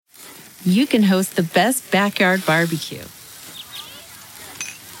you can host the best backyard barbecue.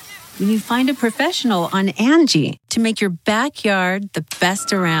 When you find a professional on Angie to make your backyard the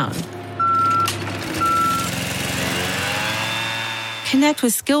best around. Connect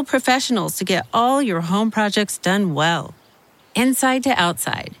with skilled professionals to get all your home projects done well. Inside to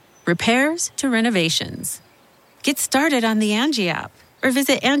outside, repairs to renovations. Get started on the Angie app or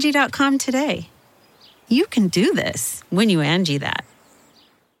visit Angie.com today. You can do this when you Angie that.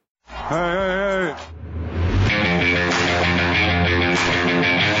 Hey.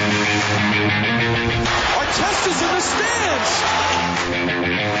 Artesta's in the stands.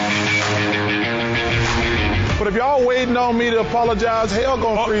 But if y'all waiting on me to apologize, hell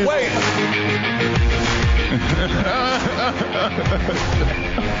gonna freeze. Wait.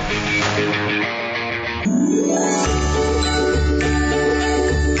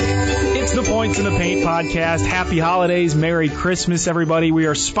 It's the Points in the Paint podcast. Happy holidays. Merry Christmas, everybody. We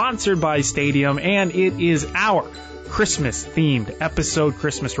are sponsored by Stadium, and it is our Christmas-themed episode.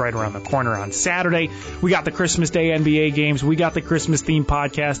 Christmas right around the corner on Saturday. We got the Christmas Day NBA games. We got the Christmas-themed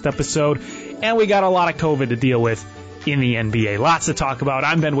podcast episode, and we got a lot of COVID to deal with in the NBA. Lots to talk about.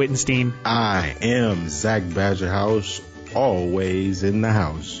 I'm Ben Wittenstein. I am Zach Badgerhouse, always in the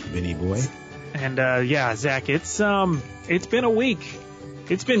house, Benny boy. And Zach, it's been a week.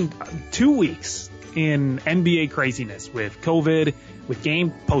 It's been 2 weeks in NBA craziness with COVID, with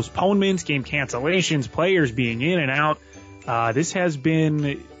game postponements, game cancellations, players being in and out. This has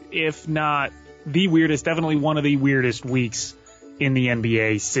been, if not the weirdest, definitely one of the weirdest weeks in the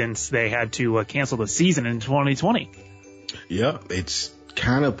NBA since they had to cancel the season in 2020. Yeah, it's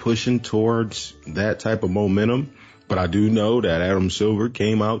kind of pushing towards that type of momentum. But I do know that Adam Silver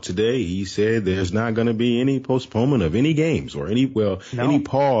came out today. He said there's not going to be any postponement of any games or any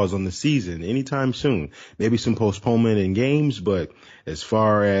pause on the season anytime soon. Maybe some postponement in games, but as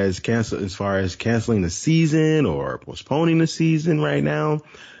far as canceling the season or postponing the season right now,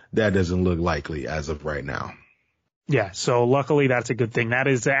 that doesn't look likely as of right now. Yeah, so luckily that's a good thing. That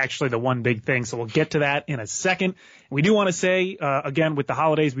is actually the one big thing. So we'll get to that in a second. We do want to say, again, with the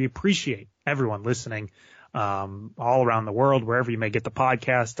holidays, we appreciate everyone listening. All around the world, wherever you may get the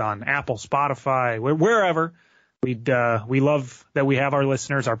podcast, on Apple, Spotify, wherever. We love that we have our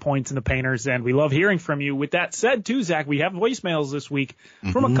listeners, our Points in the Painters, and we love hearing from you. With that said, too, Zach, we have voicemails this week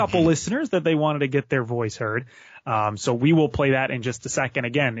from a couple listeners that they wanted to get their voice heard. So we will play that in just a second.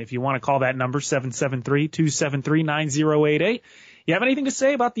 Again, if you want to call that number, 773-273-9088. You have anything to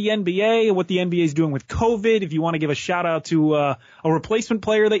say about the NBA and what the NBA is doing with COVID? If you want to give a shout out to a replacement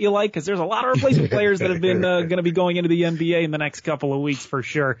player that you like, because there's a lot of replacement players that have been going to be going into the NBA in the next couple of weeks for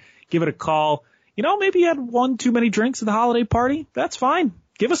sure. Give it a call. You know, maybe you had one too many drinks at the holiday party. That's fine.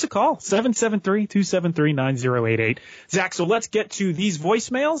 Give us a call, 773-273-9088. Zach, so let's get to these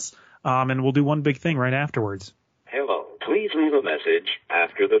voicemails, and we'll do one big thing right afterwards. Hello. Please leave a message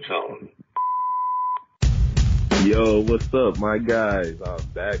after the tone. Yo, what's up, my guys? I'm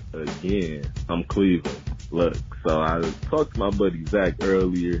back again. I'm Cleveland. Look, so I talked to my buddy Zach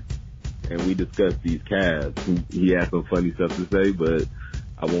earlier, and we discussed these Cavs. He had some funny stuff to say, but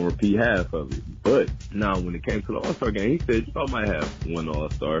I won't repeat half of it. But now, when it came to the All-Star game, he said, I might have one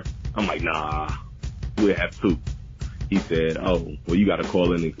All-Star. I'm like, nah, we'll have two. He said, oh, well, you got to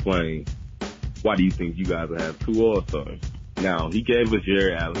call and explain. Why do you think you guys will have two All-Stars? Now, he gave us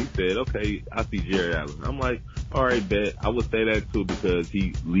Jared Allen. He said, okay, I see Jared Allen. I'm like, all right, bet. I would say that, too, because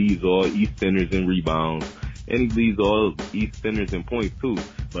he leads all East centers in rebounds, and he leads all East centers in points, too.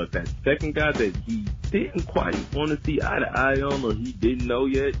 But that second guy that he didn't quite want to see eye to eye on, or he didn't know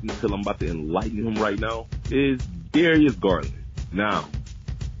yet until I'm about to enlighten him right now, is Darius Garland. Now,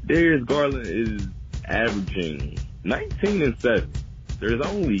 Darius Garland is averaging 19-7. There's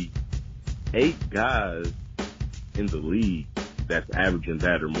only 8 guys in the league that's averaging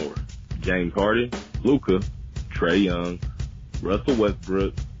that or more. James Harden, Luka, Trae Young, Russell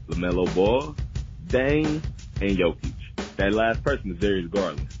Westbrook, LaMelo Ball, Dame, and Jokic. That last person is Darius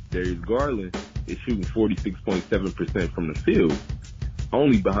Garland. Darius Garland is shooting 46.7% from the field,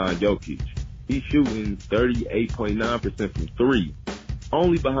 only behind Jokic. He's shooting 38.9% from three,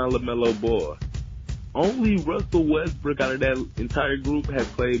 only behind LaMelo Ball. Only Russell Westbrook out of that entire group has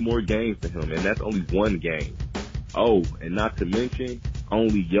played more games than him, and that's only one game. Oh, and not to mention,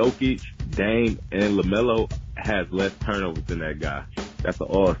 only Jokic, Dame, and LaMelo has less turnovers than that guy. That's an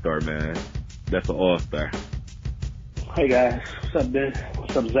all-star, man. That's an all-star. Hey, guys. What's up, Ben?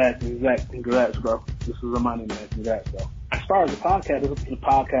 What's up, Zach? Zach, congrats, bro. This is Amani, man. Congrats, bro. As far as the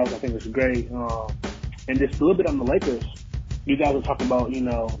podcast, I think it's great. And just a little bit on the Lakers. You guys were talking about,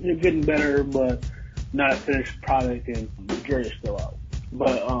 you're getting better, but not a finished product, and the jury's still out.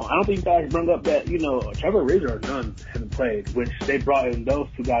 But I don't think you guys bring up that, Trevor Ariza or Nunn haven't played, which they brought in those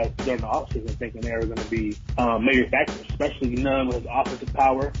two guys during the offseason thinking they were going to be major factors, especially Nunn with his offensive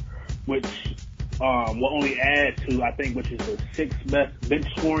power, which will only add to, I think, which is the 6th best bench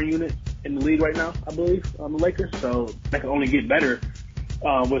scoring unit in the league right now, I believe, on the Lakers. So that can only get better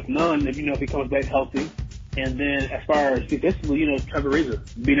with Nunn if he comes back healthy. And then as far as defensively, Trevor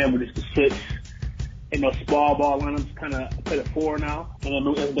Ariza being able just to switch in those small ball lineups, kind of play the 4 now, and then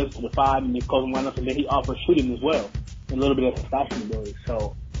move everybody to the 5 in the closing lineups, and then he offers shooting as well, and a little bit of stopping ability.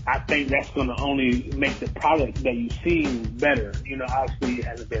 So I think that's going to only make the product that you've seen better. Obviously it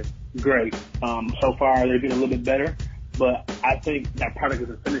hasn't been great. So far they've been a little bit better, but I think that product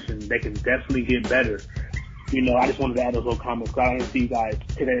isn't finishing. They can definitely get better. I just wanted to add those little comments, because I didn't see you guys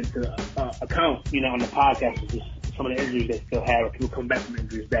take that into account, on the podcast, with just some of the injuries they still have, or people come back from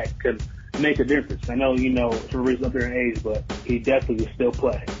injuries that could make a difference. I know, Tariq's up there in age, but he definitely can still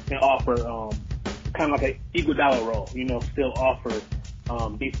play and offer kind of like an Iguodala role, still offer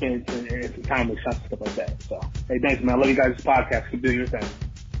defense and some timely shots and stuff like that. So, hey, thanks, man. I love you guys' podcast. Keep doing your thing.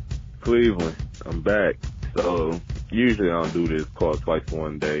 Cleveland, I'm back. So, usually I don't do this call twice in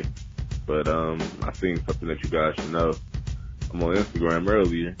one day, but I seen something that you guys should know. I'm on Instagram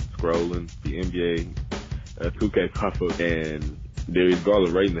earlier, scrolling the NBA 2K pop-up, and Darius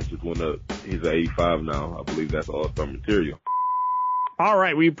Garland rating that just went up. He's at 85 now. I believe that's all-star material. All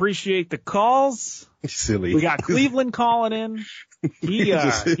right, we appreciate the calls. Silly. We got Cleveland calling in.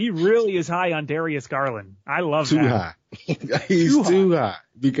 He really is high on Darius Garland. I love too that. High. He's too high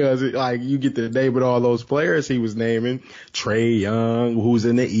because you get to name it all those players he was naming. Trae Young, who's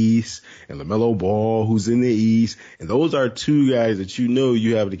in the East, and LaMelo Ball, who's in the East. And those are two guys that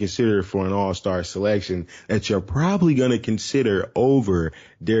you have to consider for an all-star selection that you're probably going to consider over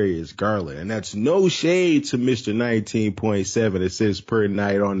Darius Garland. And that's no shade to Mr. 19.7 assists per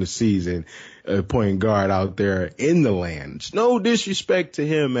night on the season, point guard out there in the land. It's no disrespect to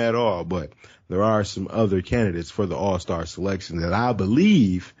him at all, but there are some other candidates for the all-star selection that I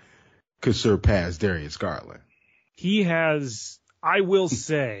believe could surpass Darius Garland. He has, I will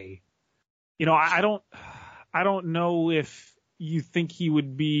say, I don't know if you think he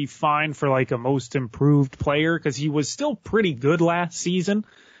would be fine for like a most improved player, because he was still pretty good last season.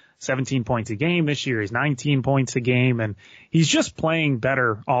 17 points a game. This year he's 19 points a game, and he's just playing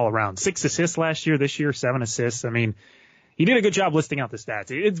better all around. 6 assists last year. This year, 7 assists. I mean, he did a good job listing out the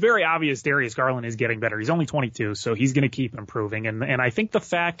stats. It's very obvious Darius Garland is getting better. He's only 22, so he's going to keep improving. And I think the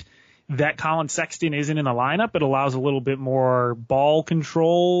fact that Colin Sexton isn't in the lineup, it allows a little bit more ball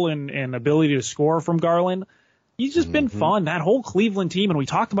control and ability to score from Garland. He's just been fun. That whole Cleveland team, and we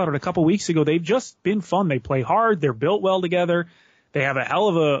talked about it a couple weeks ago, they've just been fun. They play hard. They're built well together. They have a hell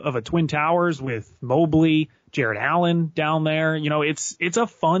of a Twin Towers with Mobley, Jared Allen down there. It's a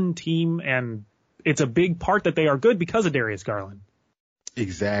fun team, and it's a big part that they are good because of Darius Garland.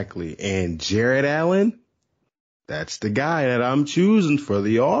 Exactly. And Jared Allen, that's the guy that I'm choosing for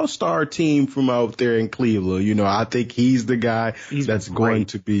the all-star team from out there in Cleveland. I think he's the guy that's going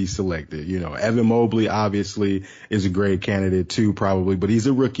to be selected. Evan Mobley obviously is a great candidate too, probably, but he's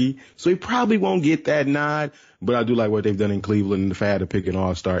a rookie, so he probably won't get that nod. But I do like what they've done in Cleveland, and if I had to pick an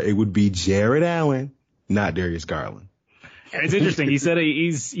all-star, it would be Jared Allen, not Darius Garland. And it's interesting. He said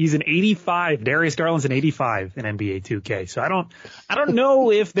he's an 85. Darius Garland's an 85 in NBA 2K. So I don't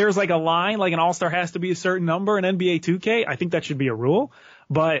know if there's like a line, like an all-star has to be a certain number in NBA 2K. I think that should be a rule,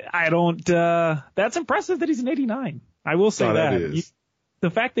 but I don't, that's impressive that he's an 89. I will say that.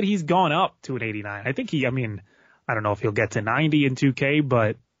 The fact that he's gone up to an 89, I think I don't know if he'll get to 90 in 2K,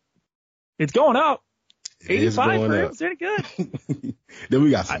 but it's going up. 85 for him is pretty good. Then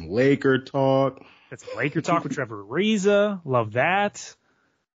we got some Laker talk. That's Laker talk with Trevor Ariza. Love that.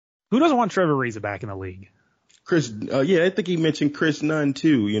 Who doesn't want Trevor Ariza back in the league? I think he mentioned Chris Nunn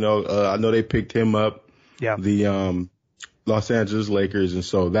too. I know they picked him up. Yeah. The Los Angeles Lakers, and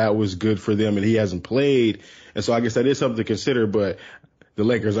so that was good for them. And he hasn't played, and so I guess that is something to consider. But the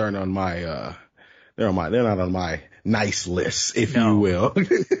Lakers aren't on my. They're not on my nice list, if you will.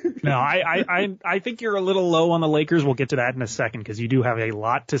 No, I think you're a little low on the Lakers. We'll get to that in a second, because you do have a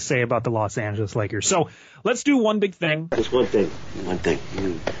lot to say about the Los Angeles Lakers. So let's do one big thing. Just one thing.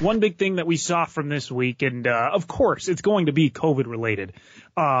 One big thing that we saw from this week, and of course it's going to be COVID related.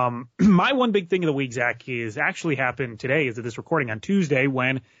 My one big thing of the week, Zach, is actually happened today, is this recording on Tuesday,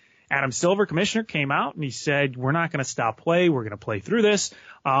 when Adam Silver, commissioner, came out and he said, we're not going to stop play. We're going to play through this,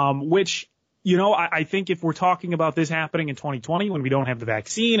 which, I think if we're talking about this happening in 2020 when we don't have the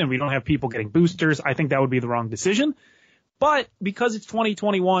vaccine and we don't have people getting boosters, I think that would be the wrong decision. But because it's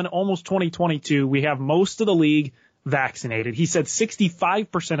 2021, almost 2022, we have most of the league vaccinated. He said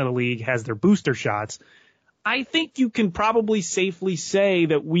 65% of the league has their booster shots. I think you can probably safely say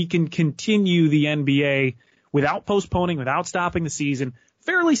that we can continue the NBA without postponing, without stopping the season,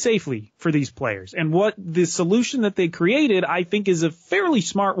 fairly safely for these players. And what the solution that they created, I think, is a fairly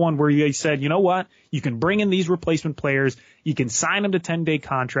smart one where they said, you know what, you can bring in these replacement players, you can sign them to 10-day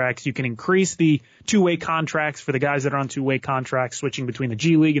contracts, you can increase the two-way contracts for the guys that are on two-way contracts, switching between the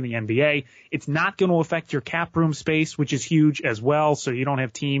G League and the NBA. It's not going to affect your cap room space, which is huge as well, so you don't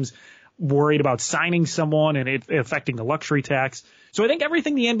have teams worried about signing someone and it affecting the luxury tax. So I think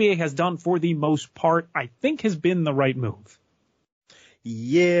everything the NBA has done for the most part, I think, has been the right move.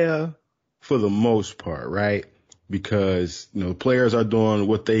 Yeah, for the most part, right? Because, the players are doing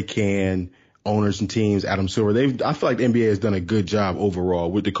what they can, owners and teams, Adam Silver. I feel like the NBA has done a good job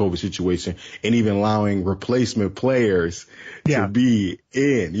overall with the COVID situation and even allowing replacement players to be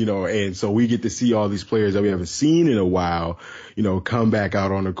in, and so we get to see all these players that we haven't seen in a while, come back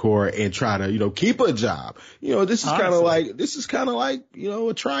out on the court and try to, keep a job. This is kind of like,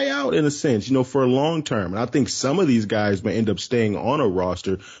 a tryout in a sense, for a long term. And I think some of these guys may end up staying on a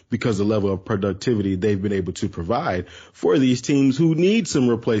roster because of the level of productivity they've been able to provide for these teams who need some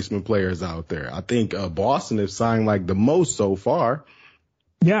replacement players out there. I think Boston has signed like the most so far.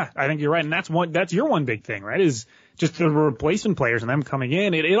 Yeah, I think you're right. And that's your one big thing, right? Is just the replacement players and them coming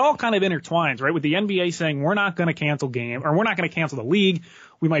in. It all kind of intertwines, right? With the NBA saying we're not going to cancel we're not going to cancel the league.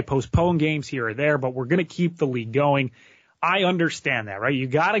 We might postpone games here or there, but we're going to keep the league going. I understand that, right? You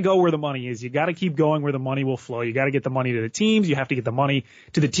got to go where the money is. You got to keep going where the money will flow. You got to get the money to the teams. You have to get the money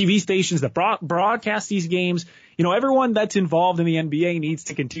to the TV stations that broadcast these games. Everyone that's involved in the NBA needs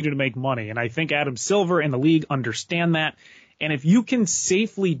to continue to make money. And I think Adam Silver and the league understand that. And if you can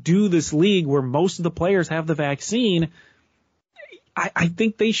safely do this league where most of the players have the vaccine, I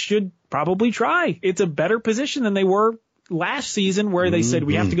think they should probably try. It's a better position than they were last season where they said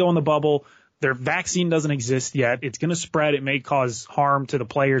we have to go in the bubble. Their vaccine doesn't exist yet. It's going to spread. It may cause harm to the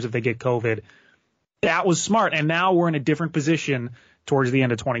players if they get COVID. That was smart. And now we're in a different position towards the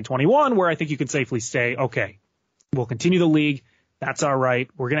end of 2021 where I think you can safely say, okay, we'll continue the league. That's all right.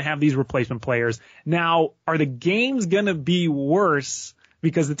 We're going to have these replacement players. Now, are the games going to be worse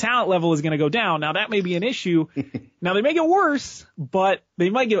because the talent level is going to go down? Now, that may be an issue. Now, they may get worse, but they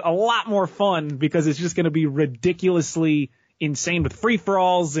might get a lot more fun because it's just going to be ridiculously insane with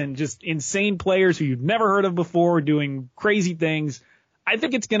free-for-alls and just insane players who you've never heard of before doing crazy things. I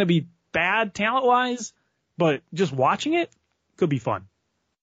think it's going to be bad talent-wise, but just watching it could be fun.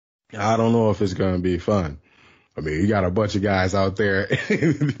 I don't know if it's going to be fun. I mean, you got a bunch of guys out there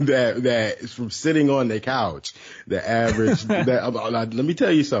that from sitting on the couch, the average, let me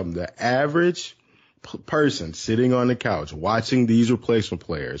tell you something, the average person sitting on the couch watching these replacement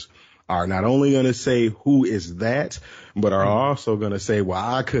players are not only going to say, who is that, but are also going to say, well,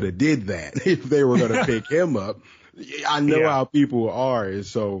 I could have did that if they were going to pick him up. I know how people are. And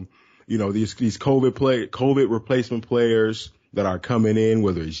so, these COVID replacement players that are coming in,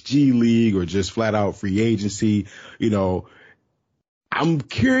 whether it's G League or just flat out free agency, I'm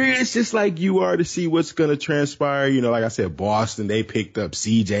curious, just like you are, to see what's going to transpire. Like I said, Boston, they picked up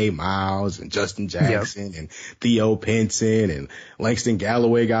C.J. Miles and Justin Jackson and Theo Pinson, and Langston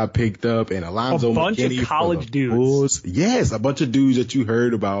Galloway got picked up, and Alonzo McKinney. A bunch of college dudes. Bulls. Yes, a bunch of dudes that you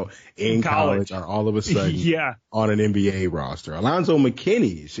heard about in college are all of a sudden on an NBA roster. Alonzo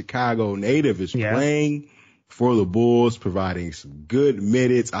McKinney, Chicago native, is playing for the Bulls, providing some good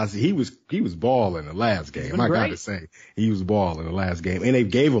minutes. He was balling the last game. I gotta say, he was balling the last game, and they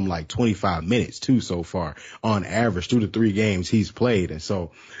gave him like 25 minutes too so far on average through the 3 games he's played. And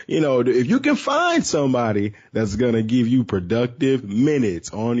so, if you can find somebody that's gonna give you productive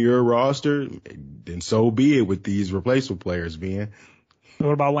minutes on your roster, then so be it with these replacement players being.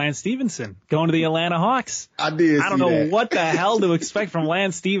 What about Lance Stevenson going to the Atlanta Hawks? I don't know what the hell to expect from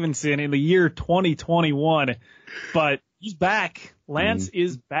Lance Stevenson in the year 2021, but he's back. Lance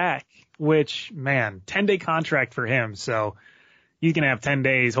is back, which, man, 10-day contract for him. So he's going to have 10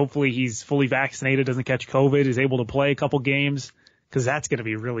 days. Hopefully he's fully vaccinated, doesn't catch COVID, is able to play a couple games, because that's going to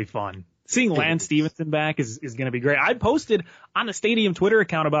be really fun. Seeing Lance Stevenson back is going to be great. I posted on the Stadium Twitter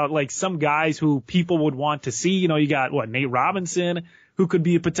account about like some guys who people would want to see. You got Nate Robinson, who could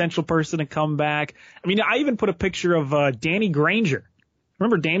be a potential person to come back. I mean, I even put a picture of Danny Granger.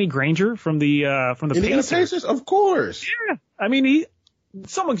 Remember Danny Granger from the Pacers? Of course. Yeah. I mean,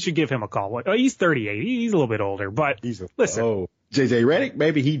 someone should give him a call. He's 38. He's a little bit older, but listen. Oh, JJ Redick,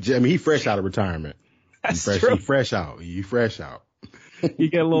 maybe he fresh out of retirement. That's true. He fresh out. You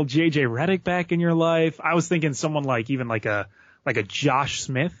get a little JJ Redick back in your life. I was thinking someone like a Josh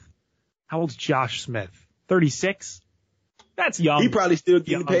Smith. How old's Josh Smith? 36. That's young. He probably still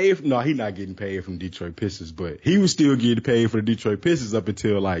getting paid. No, he's not getting paid from Detroit Pistons, but he was still getting paid for the Detroit Pistons up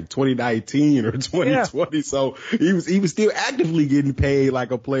until like 2019 or 2020. Yeah. So he was still actively getting paid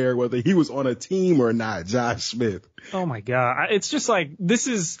like a player, whether he was on a team or not. Josh Smith. Oh my God. It's just like,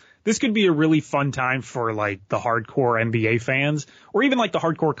 this could be a really fun time for like the hardcore NBA fans or even like the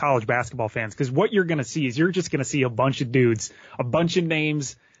hardcore college basketball fans. Cause what you're going to see is you're just going to see a bunch of dudes, a bunch of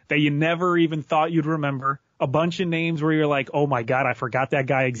names that you never even thought you'd remember. A bunch of names where you're like, oh my God, I forgot that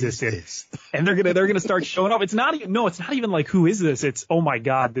guy existed. And they're gonna start showing up. It's not even like, who is this? It's, oh my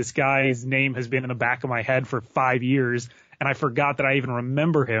God, this guy's name has been in the back of my head for 5 years and I forgot that I even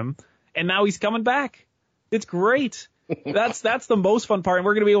remember him. And now he's coming back. It's great. That's the most fun part. And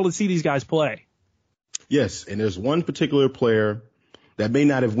we're going to be able to see these guys play. Yes. And there's one particular player that may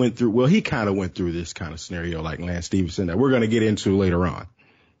not have went through. Well, he kind of went through this kind of scenario like Lance Stevenson that we're going to get into later on.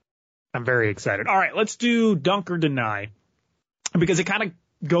 I'm very excited. All right, let's do dunk or deny because it kind of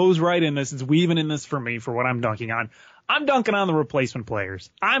goes right in this. It's weaving in this for me for what I'm dunking on. I'm dunking on the replacement players.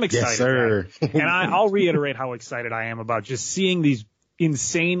 I'm excited. Yes, sir. And I'll reiterate how excited I am about just seeing these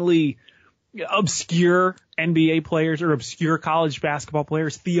insanely obscure NBA players or obscure college basketball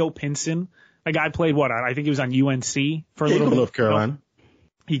players. Theo Pinson, a guy played I think he was on UNC for a little bit. North Carolina.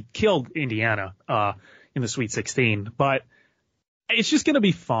 He killed Indiana in the Sweet 16, but it's just going to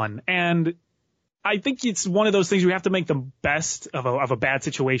be fun. And I think it's one of those things we have to make the best of a bad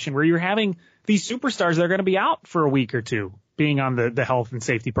situation where you're having these superstars that are going to be out for a week or two being on the health and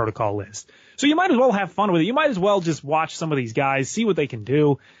safety protocol list. So you might as well have fun with it. You might as well just watch some of these guys, see what they can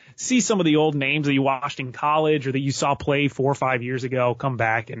do, see some of the old names that you watched in college or that you saw play 4 or 5 years ago, come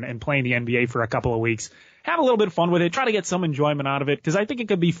back and play in the NBA for a couple of weeks. Have a little bit of fun with it. Try to get some enjoyment out of it because I think it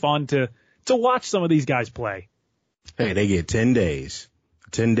could be fun to watch some of these guys play. Hey, they get 10 days,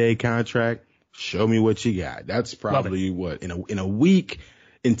 10-day contract. Show me what you got. That's probably what in a week,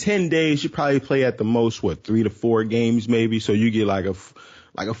 in 10 days, you probably play at the most, 3 to 4 games maybe. So you get like a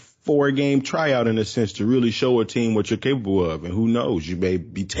 4-game tryout in a sense to really show a team what you're capable of. And who knows, you may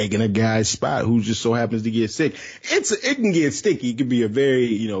be taking a guy's spot who just so happens to get sick. It can get sticky. It can be a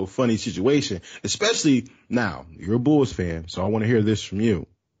very, funny situation, especially now you're a Bulls fan. So I want to hear this from you.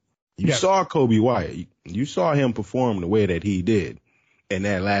 You saw Kobe White. You saw him perform the way that he did in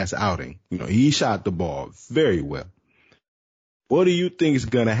that last outing. He shot the ball very well. What do you think is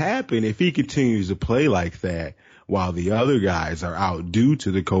going to happen if he continues to play like that while the other guys are out due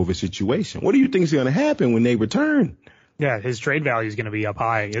to the COVID situation? What do you think is going to happen when they return? Yeah, his trade value is going to be up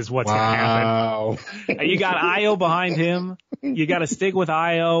high is what's going to happen. You got Ayo behind him. You got to stick with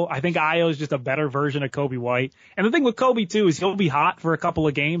Ayo. I think Ayo is just a better version of Kobe White. And the thing with Kobe, too, is he'll be hot for a couple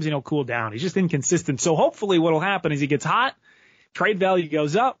of games and he'll cool down. He's just inconsistent. So hopefully what will happen is he gets hot, trade value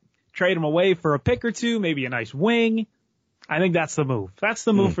goes up, trade him away for a pick or two, maybe a nice wing. I think that's the move. That's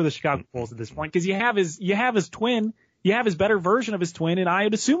the move for the Chicago Bulls at this point because you have his twin. You have his better version of his twin in Ayo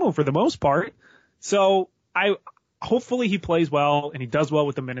Dosunmu for the most part. So hopefully he plays well and he does well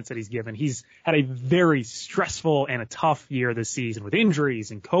with the minutes that he's given. He's had a very stressful and a tough year this season with injuries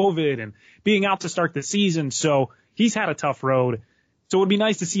and COVID and being out to start the season. So he's had a tough road. So it would be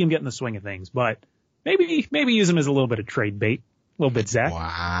nice to see him get in the swing of things, but maybe use him as a little bit of trade bait, a little bit, Zach.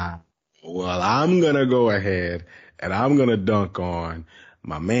 Wow. Well, I'm going to go ahead and I'm going to dunk on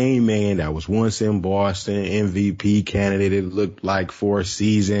my main man that was once in Boston, MVP candidate, it looked like for a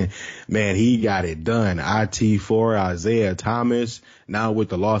season. Man, he got it done. IT4, Isaiah Thomas, now with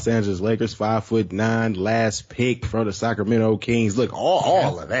the Los Angeles Lakers, 5'9", last pick from the Sacramento Kings. Look,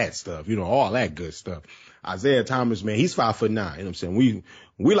 all of that stuff, all that good stuff. Isaiah Thomas, man, he's 5'9", you know what I'm saying?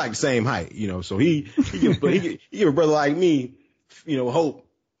 We like the same height, so he give a brother like me, hope.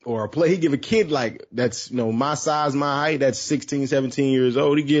 Or he give a kid like that's, my size, my height, that's 16, 17 years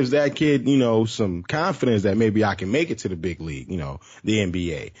old. He gives that kid, some confidence that maybe I can make it to the big league, the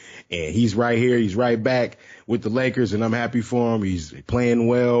NBA. And he's right here. He's right back with the Lakers and I'm happy for him. He's playing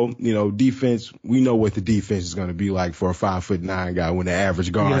well, defense. We know what the defense is going to be like for a 5'9" guy when the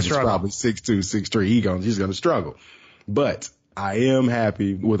average guard is probably 6'2", 6'3". He's going to struggle. But I am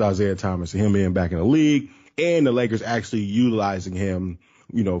happy with Isaiah Thomas and him being back in the league and the Lakers actually utilizing him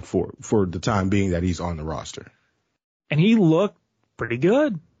for the time being that he's on the roster. And he looked pretty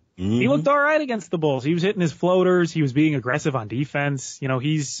good. Mm-hmm. He looked all right against the Bulls. He was hitting his floaters. He was being aggressive on defense.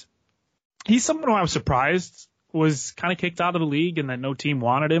 He's someone who I was surprised was kind of kicked out of the league and that no team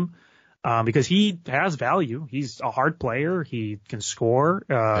wanted him, because he has value. He's a hard player. He can score,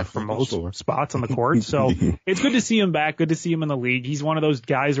 from most spots on the court. So it's good to see him back. Good to see him in the league. He's one of those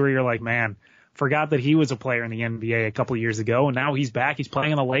guys where you're like, man, forgot that he was a player in the NBA a couple of years ago, and now he's back. He's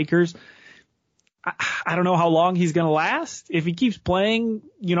playing in the Lakers. I don't know how long he's going to last. If he keeps playing,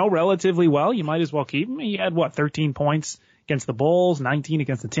 relatively well, you might as well keep him. He had 13 points against the Bulls, 19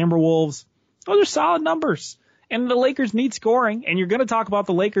 against the Timberwolves. Those are solid numbers. And the Lakers need scoring, and you're going to talk about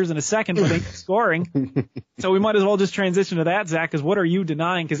the Lakers in a second when they need scoring. So we might as well just transition to that, Zach, because what are you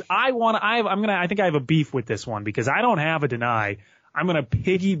denying? Because I think I have a beef with this one because I don't have a deny. I'm going to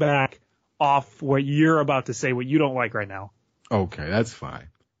piggyback off what you're about to say, what you don't like right now. Okay, that's fine.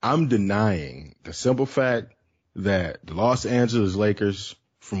 I'm denying the simple fact that the Los Angeles Lakers,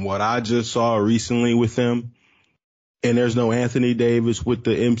 from what I just saw recently with them, and there's no Anthony Davis with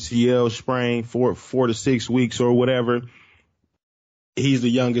the MCL sprain for 4 to 6 weeks or whatever. He's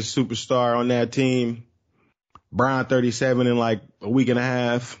the youngest superstar on that team. Bron 37 in like a week and a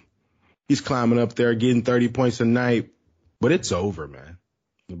half. He's climbing up there, getting 30 points a night. But it's over, man.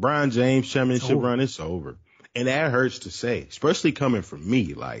 LeBron James championship run, it's over. And that hurts to say, especially coming from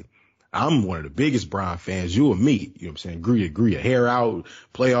me. Like, I'm one of the biggest Bron fans you will meet. You know what I'm saying? Agree a hair out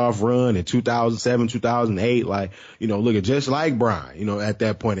playoff run in 2007, 2008. Like, look at just like Bron, at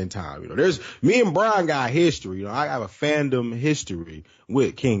that point in time. There's me and Bron got history. I have a fandom history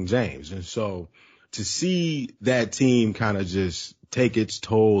with King James. And so to see that team kind of just take its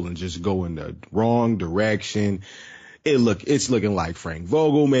toll and just go in the wrong direction, it's looking like Frank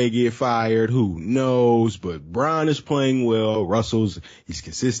Vogel may get fired. Who knows? But Bron is playing well. He's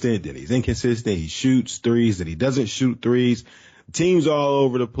consistent, then he's inconsistent. He shoots threes, then he doesn't shoot threes. Team's all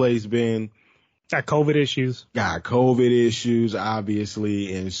over the place, Ben. Got COVID issues,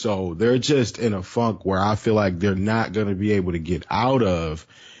 obviously. And so they're just in a funk where I feel like they're not going to be able to get out of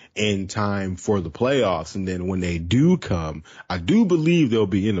in time for the playoffs. And then when they do come, I do believe they'll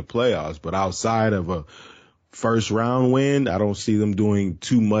be in the playoffs. But outside of a first round win, I don't see them doing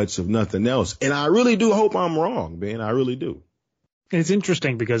too much of nothing else. And I really do hope I'm wrong, Ben. I really do. It's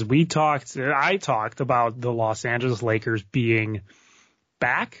interesting because I talked about the Los Angeles Lakers being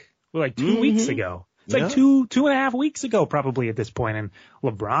back like 2 weeks ago. It's like 2.5 weeks ago, probably at this point. And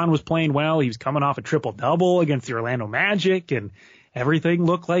LeBron was playing well. He was coming off a triple-double against the Orlando Magic, and everything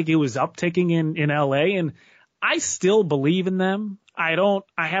looked like it was upticking in LA. And I still believe in them. I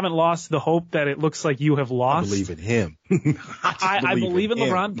haven't lost the hope that it looks like you have lost. I believe in him. I believe in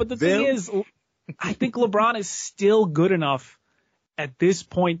LeBron. But the thing is, I think LeBron is still good enough at this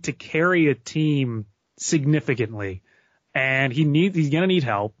point to carry a team significantly. And he's going to need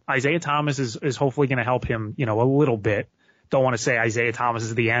help. Isaiah Thomas is hopefully going to help him, a little bit. Don't want to say Isaiah Thomas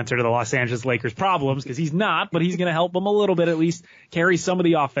is the answer to the Los Angeles Lakers problems because he's not, but he's going to help them a little bit, at least carry some of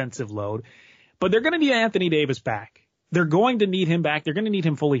the offensive load. But they're going to need Anthony Davis back. They're going to need him back. They're going to need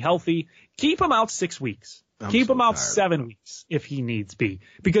him fully healthy. Keep him out 6 weeks. Keep him out 7 weeks if he needs be.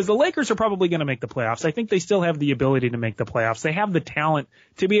 Because the Lakers are probably going to make the playoffs. I think they still have the ability to make the playoffs. They have the talent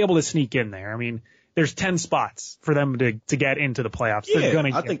to be able to sneak in there. I mean, there's 10 spots for them to get into the playoffs. Yeah,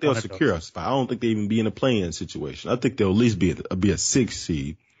 I think they'll secure a spot. I don't think they even be in a play-in situation. I think they'll at least be a 6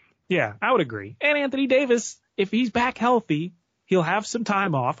 seed. Yeah, I would agree. And Anthony Davis, if he's back healthy, he'll have some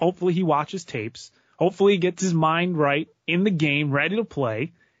time off. Hopefully he watches tapes. Hopefully he gets his mind right in the game, ready to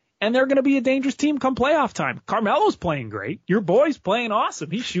play. And they're going to be a dangerous team come playoff time. Carmelo's playing great. Your boy's playing awesome.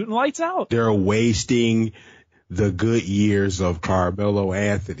 He's shooting lights out. They're wasting the good years of Carmelo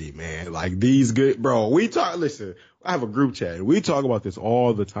Anthony, man. Like these good, bro. Listen, I have a group chat. We talk about this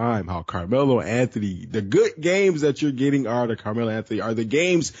all the time, how Carmelo Anthony, the good games that you're getting are the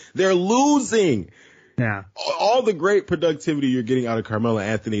games they're losing. Yeah. All the great productivity you're getting out of Carmelo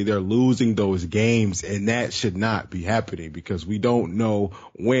Anthony, they're losing those games, and that should not be happening because we don't know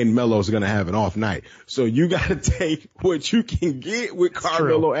when Melo's going to have an off night. So you got to take what you can get with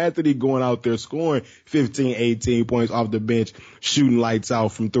Carmelo Anthony going out there scoring 15, 18 points off the bench, shooting lights out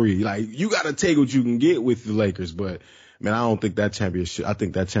from three. Like, you got to take what you can get with the Lakers. But, man, I think that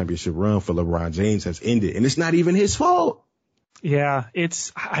championship run for LeBron James has ended, and it's not even his fault. Yeah,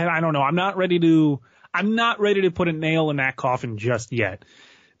 I don't know. I'm not ready to put a nail in that coffin just yet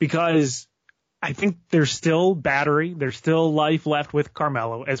because I think there's still battery. There's still life left with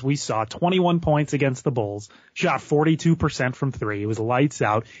Carmelo, as we saw. 21 points against the Bulls, shot 42% from three. It was lights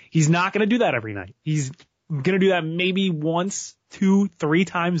out. He's not going to do that every night. He's going to do that maybe once, 2, 3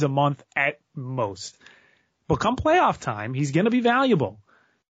 times a month at most. But come playoff time, he's going to be valuable.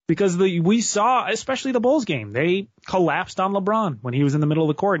 Because we saw, especially the Bulls game, they collapsed on LeBron when he was in the middle of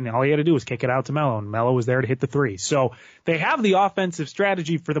the court, and all he had to do was kick it out to Melo, and Melo was there to hit the three. So they have the offensive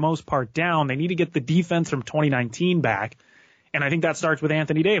strategy for the most part down. They need to get the defense from 2019 back, and I think that starts with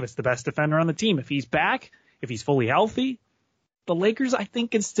Anthony Davis, the best defender on the team. If he's back, if he's fully healthy, the Lakers, I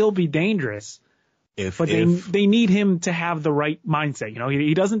think, can still be dangerous. But they need him to have the right mindset. You know,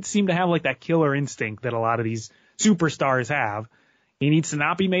 he doesn't seem to have like that killer instinct that a lot of these superstars have. He needs to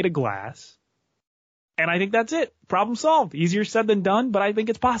not be made of glass. And I think that's it. Problem solved. Easier said than done, but I think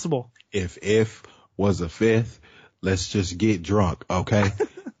it's possible. If was a fifth, let's just get drunk, okay?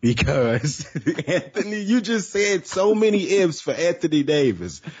 Because Anthony, you just said so many ifs for Anthony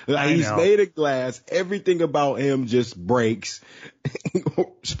Davis. Like, he's made of glass. Everything about him just breaks,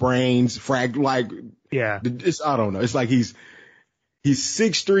 sprains, yeah. I don't know. It's like he's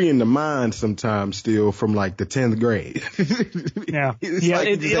 6'3" in the mind sometimes still from like the 10th grade. Yeah.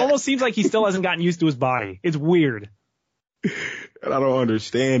 It almost seems like he still hasn't gotten used to his body. It's weird. And I don't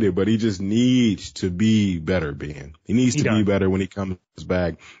understand it, but he just needs to be better, Ben. He needs to be better when he comes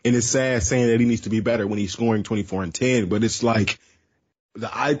back. And it's sad saying that he needs to be better when he's scoring 24 and 10, but it's like the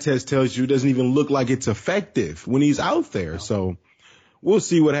eye test tells you it doesn't even look like it's effective when he's out there. So we'll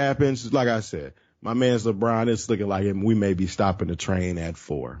see what happens. Like I said, my man's LeBron, it's looking like him. We may be stopping the train at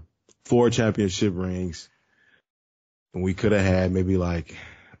 4 championship rings. And we could have had maybe like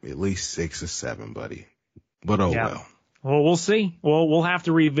at least 6 or 7, buddy. But well. Well, we'll see. We'll have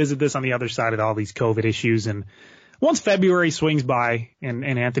to revisit this on the other side of all these COVID issues. And once February swings by and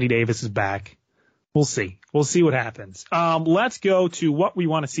Anthony Davis is back, we'll see. We'll see what happens. Let's go to what we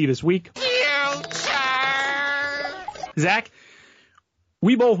want to see this week. Zach,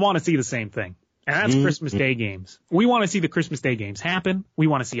 we both want to see the same thing, and that's Christmas Day games. We want to see the Christmas Day games happen. We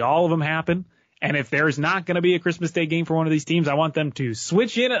want to see all of them happen. And if there's not going to be a Christmas Day game for one of these teams, I want them to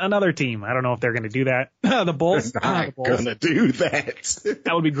switch in another team. I don't know if they're going to do that. The Bulls. They're not going to do that.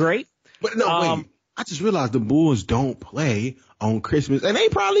 That would be great. But no, wait. I just realized the Bulls don't play on Christmas, and they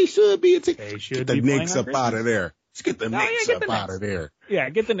probably should be. They should get the Knicks up out of there. Let's get the Knicks up out of there. Yeah,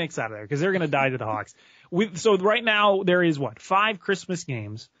 get the Knicks out of there because they're going to die to the Hawks. So right now there is 5 Christmas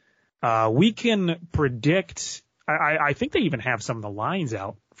games. We can predict. I think they even have some of the lines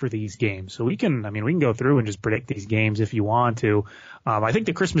out for these games. So we can go through and just predict these games if you want to. I think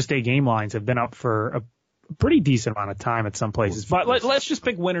the Christmas Day game lines have been up for a pretty decent amount of time at some places. But let's just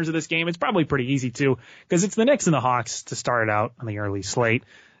pick winners of this game. It's probably pretty easy too, because it's the Knicks and the Hawks to start it out on the early slate.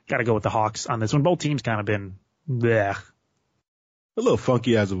 Got to go with the Hawks on this one. Both teams kind of been bleh. A little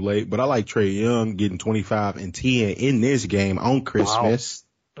funky as of late, but I like Trae Young getting 25 and 10 in this game on Christmas. Wow.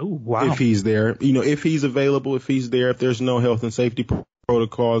 Oh, wow. If he's there, if he's available, if he's there, if there's no health and safety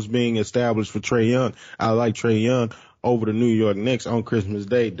protocols being established for Trae Young, I like Trae Young over the New York Knicks on Christmas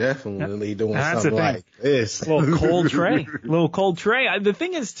Day. Definitely doing something like this. A little cold Trae. The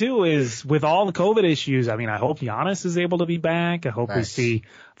thing is, too, is with all the COVID issues, I hope Giannis is able to be back. I hope we see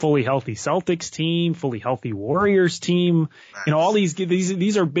fully healthy Celtics team, fully healthy Warriors team. Nice. All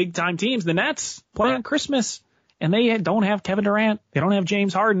these are big time teams. The Nets play on Christmas. And they don't have Kevin Durant. They don't have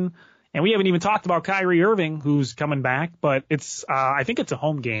James Harden. And we haven't even talked about Kyrie Irving, who's coming back. But I think it's a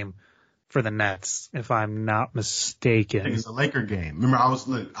home game for the Nets, if I'm not mistaken. I think it's a Laker game. Remember,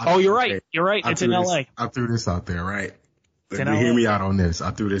 you're right. You're right. It's in L.A. I threw this out there, right? Hear me out on this.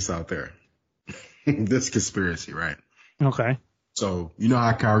 I threw this out there. This conspiracy, right? Okay. So, you know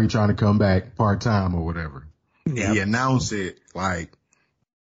how Kyrie trying to come back part-time or whatever? Yeah. He announced it like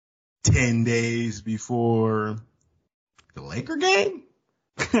 10 days before the Laker game?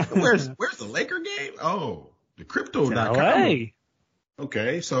 Where's the Laker game? Oh, the crypto.com.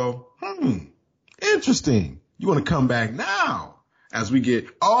 Okay, so, interesting. You want to come back now as we get,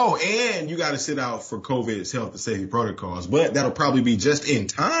 and you got to sit out for COVID's health and safety protocols, but that'll probably be just in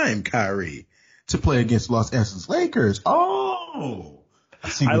time, Kyrie, to play against Los Angeles Lakers. Oh,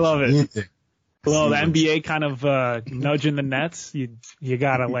 I love it. Well, the NBA kind of nudging the Nets. You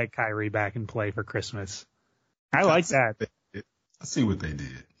got to let Kyrie back and play for Christmas. I like that. I see what they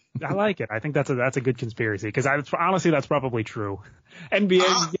did. I like it. I think that's a good conspiracy because honestly, that's probably true. NBA,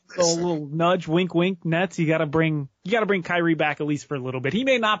 a little nudge, wink, wink. Nets, you got to bring Kyrie back at least for a little bit. He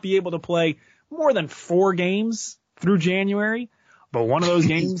may not be able to play more than 4 games through January, but one of those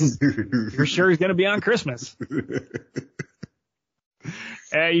games, you're sure he's going to be on Christmas.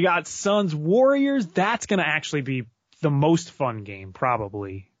 You got Suns Warriors. That's going to actually be the most fun game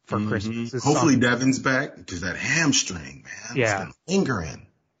probably for Christmas. Hopefully Devin's back because that hamstring, man. Yeah. It's been lingering.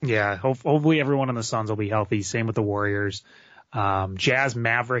 Yeah. Hopefully everyone on the Suns will be healthy. Same with the Warriors. Jazz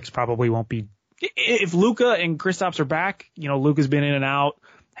Mavericks probably won't be. If Luka and Kristaps are back, Luka's been in and out,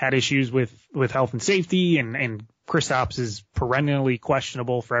 had issues with health and safety, and Kristaps is perennially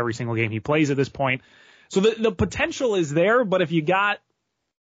questionable for every single game he plays at this point. So the potential is there, but if you got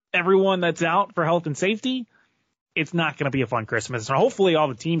everyone that's out for health and safety, it's not going to be a fun Christmas. And hopefully all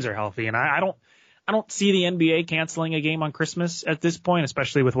the teams are healthy. And I I don't see the NBA canceling a game on Christmas at this point,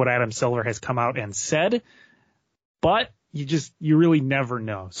 especially with what Adam Silver has come out and said. But you really never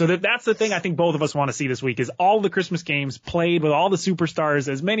know. So that's the thing I think both of us want to see this week is all the Christmas games played with all the superstars,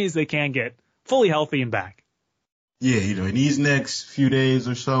 as many as they can get, fully healthy and back. Yeah, in these next few days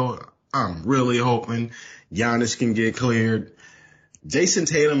or so, I'm really hoping Giannis can get cleared. Jason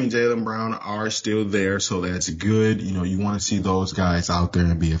Tatum and Jaylen Brown are still there, so that's good. You want to see those guys out there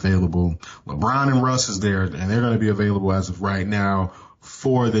and be available. LeBron and Russ is there, and they're going to be available as of right now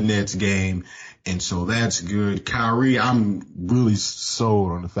for the Nets game. And so that's good. Kyrie, I'm really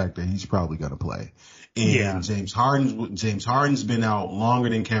sold on the fact that he's probably going to play. And James Harden's been out longer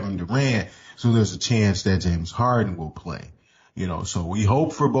than Kevin Durant, so there's a chance that James Harden will play. So we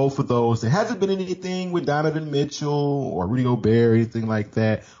hope for both of those. There hasn't been anything with Donovan Mitchell or Rudy Gobert, anything like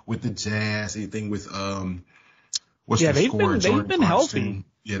that with the Jazz, anything with they've been healthy.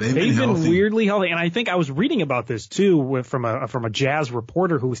 Yeah, they've been weirdly healthy. And I think I was reading about this too from a Jazz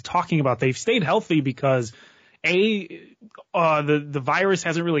reporter who was talking about they've stayed healthy because the virus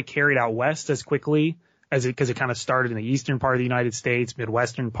hasn't really carried out west as quickly because it kind of started in the eastern part of the United States,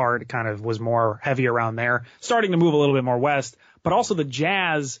 Midwestern part, it kind of was more heavy around there, starting to move a little bit more west. But also the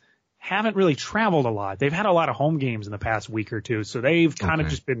Jazz haven't really traveled a lot. They've had a lot of home games in the past week or two, so they've kind of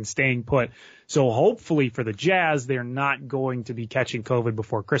just been staying put. So hopefully for the Jazz, they're not going to be catching COVID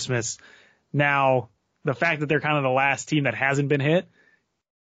before Christmas. Now, the fact that they're kind of the last team that hasn't been hit,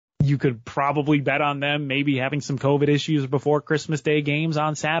 you could probably bet on them maybe having some COVID issues before Christmas Day games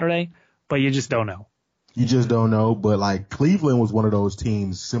on Saturday, but you just don't know. You just don't know. But like Cleveland was one of those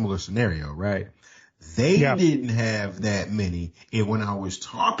teams, similar scenario, right? They didn't have that many. And when I was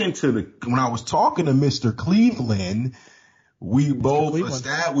talking to Mr. Cleveland, we both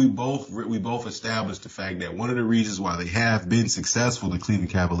established the fact that one of the reasons why they have been successful, the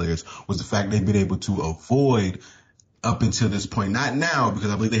Cleveland Cavaliers, was the fact they've been able to avoid up until this point, not now, because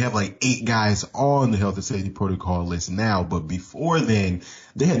I believe they have like 8 guys on the health and safety protocol list now, but before then,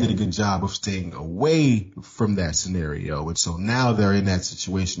 they had did a good job of staying away from that scenario. And so now they're in that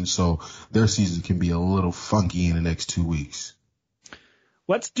situation, so their season can be a little funky in the next 2 weeks.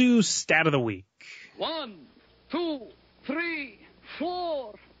 Let's do stat of the week. 1, 2, 3,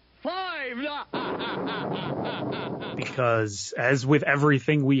 4, 5. Because as with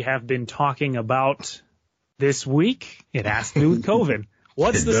everything we have been talking about this week, it has to do with COVID.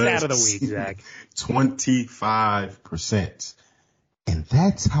 What's the stat of the week, Zach? 25%. And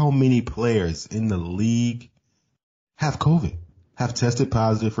that's how many players in the league have COVID, have tested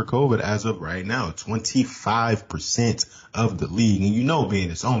positive for COVID as of right now. 25% of the league. And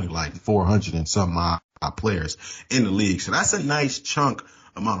being it's only like 400 and some odd players in the league. So that's a nice chunk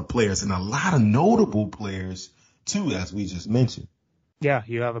amount of players and a lot of notable players too, as we just mentioned. Yeah,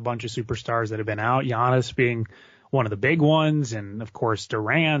 you have a bunch of superstars that have been out, Giannis being one of the big ones, and of course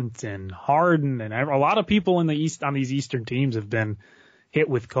Durant and Harden, and a lot of people in the East on these Eastern teams have been hit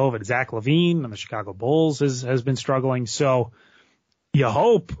with COVID. Zach LaVine on the Chicago Bulls has been struggling. So you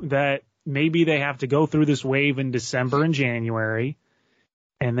hope that maybe they have to go through this wave in December and January,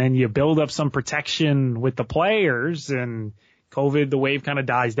 and then you build up some protection with the players, and COVID, the wave kind of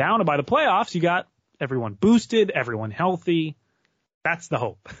dies down, and by the playoffs, you got everyone boosted, everyone healthy. That's the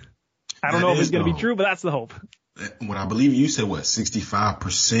hope. I don't know if it's going to be true, but that's the hope. What I believe you said,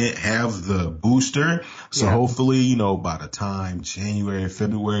 65% have the booster. So hopefully, by the time January,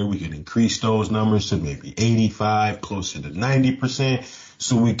 February, we can increase those numbers to maybe 85, closer to 90%.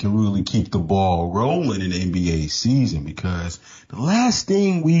 So we can really keep the ball rolling in the NBA season, because the last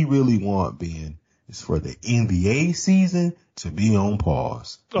thing we really want, Ben, is for the NBA season to be on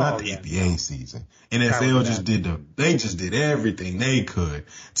pause. Not the NBA season. NFL just did everything they could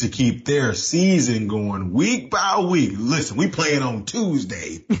to keep their season going week by week. Listen, we playing on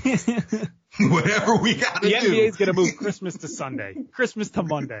Tuesday. Whatever we got to do. The NBA's going to move Christmas to Sunday, Christmas to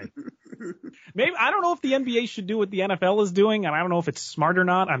Monday. Maybe, I don't know if the NBA should do what the NFL is doing, and I don't know if it's smart or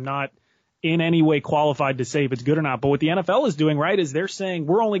not. I'm not in any way qualified to say if it's good or not. But what the NFL is doing, right, is they're saying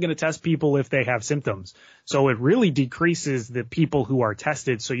we're only going to test people if they have symptoms. So it really decreases the people who are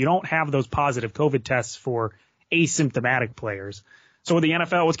tested. So you don't have those positive COVID tests for asymptomatic players. So with the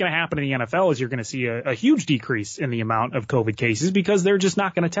NFL, what's going to happen in the NFL is you're going to see a huge decrease in the amount of COVID cases because they're just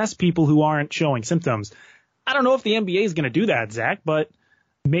not going to test people who aren't showing symptoms. I don't know if the NBA is going to do that, Zach, but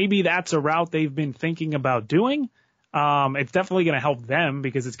maybe that's a route they've been thinking about doing. It's definitely going to help them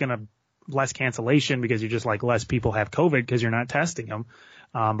because it's going to less cancellation because you're just like less people have COVID because you're not testing them.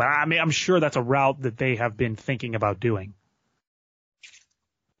 But I mean, I'm sure that's a route that they have been thinking about doing.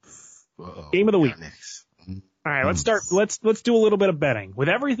 Game of the week. All right, let's start. Let's do a little bit of betting. With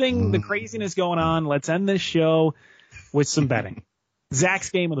everything, the craziness going on, let's end this show with some betting. Zach's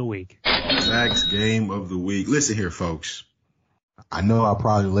game of the week. Zach's game of the week. Listen here, folks. I know I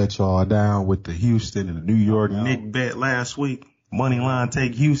probably let y'all down with the Houston and the New York Knicks bet last week. Money line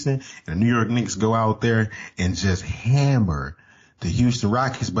take Houston, and the New York Knicks go out there and just hammer the Houston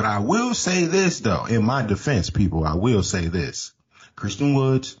Rockets. But I will say this, though, in my defense, people, I will say this. Christian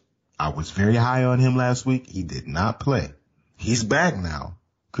Woods, I was very high on him last week. He did not play. He's back now,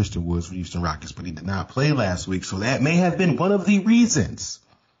 Christian Woods for Houston Rockets, but he did not play last week. So that may have been one of the reasons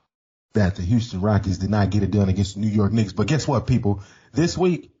that the Houston Rockets did not get it done against the New York Knicks. But guess what, people? This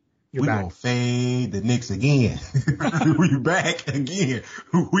week, we're going to fade the Knicks again. We're back again.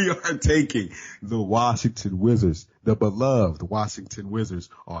 We are taking the Washington Wizards, the beloved Washington Wizards,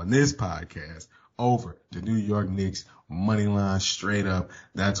 on this podcast over the New York Knicks money line straight up.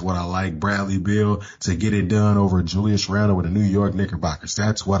 That's what I like. Bradley Beal to get it done over Julius Randle with the New York Knickerbockers.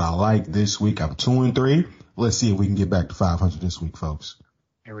 That's what I like this week. I'm 2-3. Let's see if we can get back to 500 this week, folks.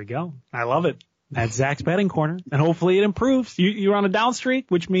 Here we go. I love it. That's Zach's betting corner, and hopefully it improves. You're on a down streak,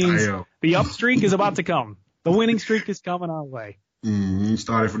 which means the up streak is about to come. The winning streak is coming our way.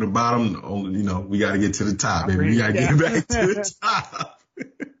 Started from the bottom. We got to get to the top, baby. We got to get back to the top.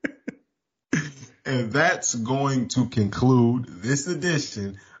 And that's going to conclude this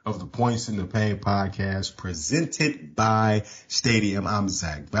edition of the Points in the Paint podcast presented by Stadium. I'm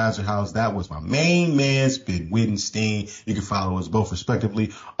Zach Bazerhouse. That was my main man, Ben Wittenstein. You can follow us both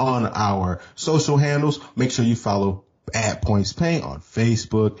respectively on our social handles. Make sure you follow at Points Paint on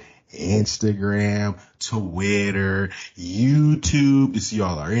Facebook, Instagram, Twitter, YouTube to see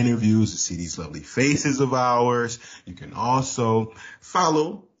all our interviews, to see these lovely faces of ours. You can also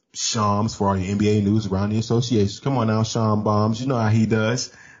follow Shams for all your NBA news around the associations. Come on now, Sham Bombs. You know how he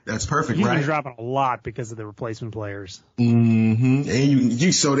does. That's perfect, He's right? He's been dropping a lot because of the replacement players.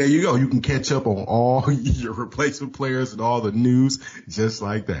 And so there you go. You can catch up on all your replacement players and all the news just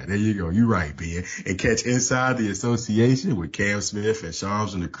like that. There you go. You're right, Ben. And catch Inside the Association with Cam Smith and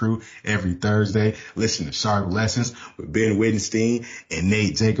Shams and the crew every Thursday. Listen to Sharp Lessons with Ben Wittenstein and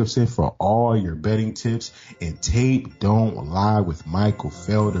Nate Jacobson for all your betting tips. And Tape Don't Lie with Michael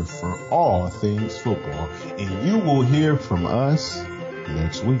Felder for all things football. And you will hear from us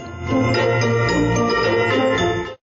next week.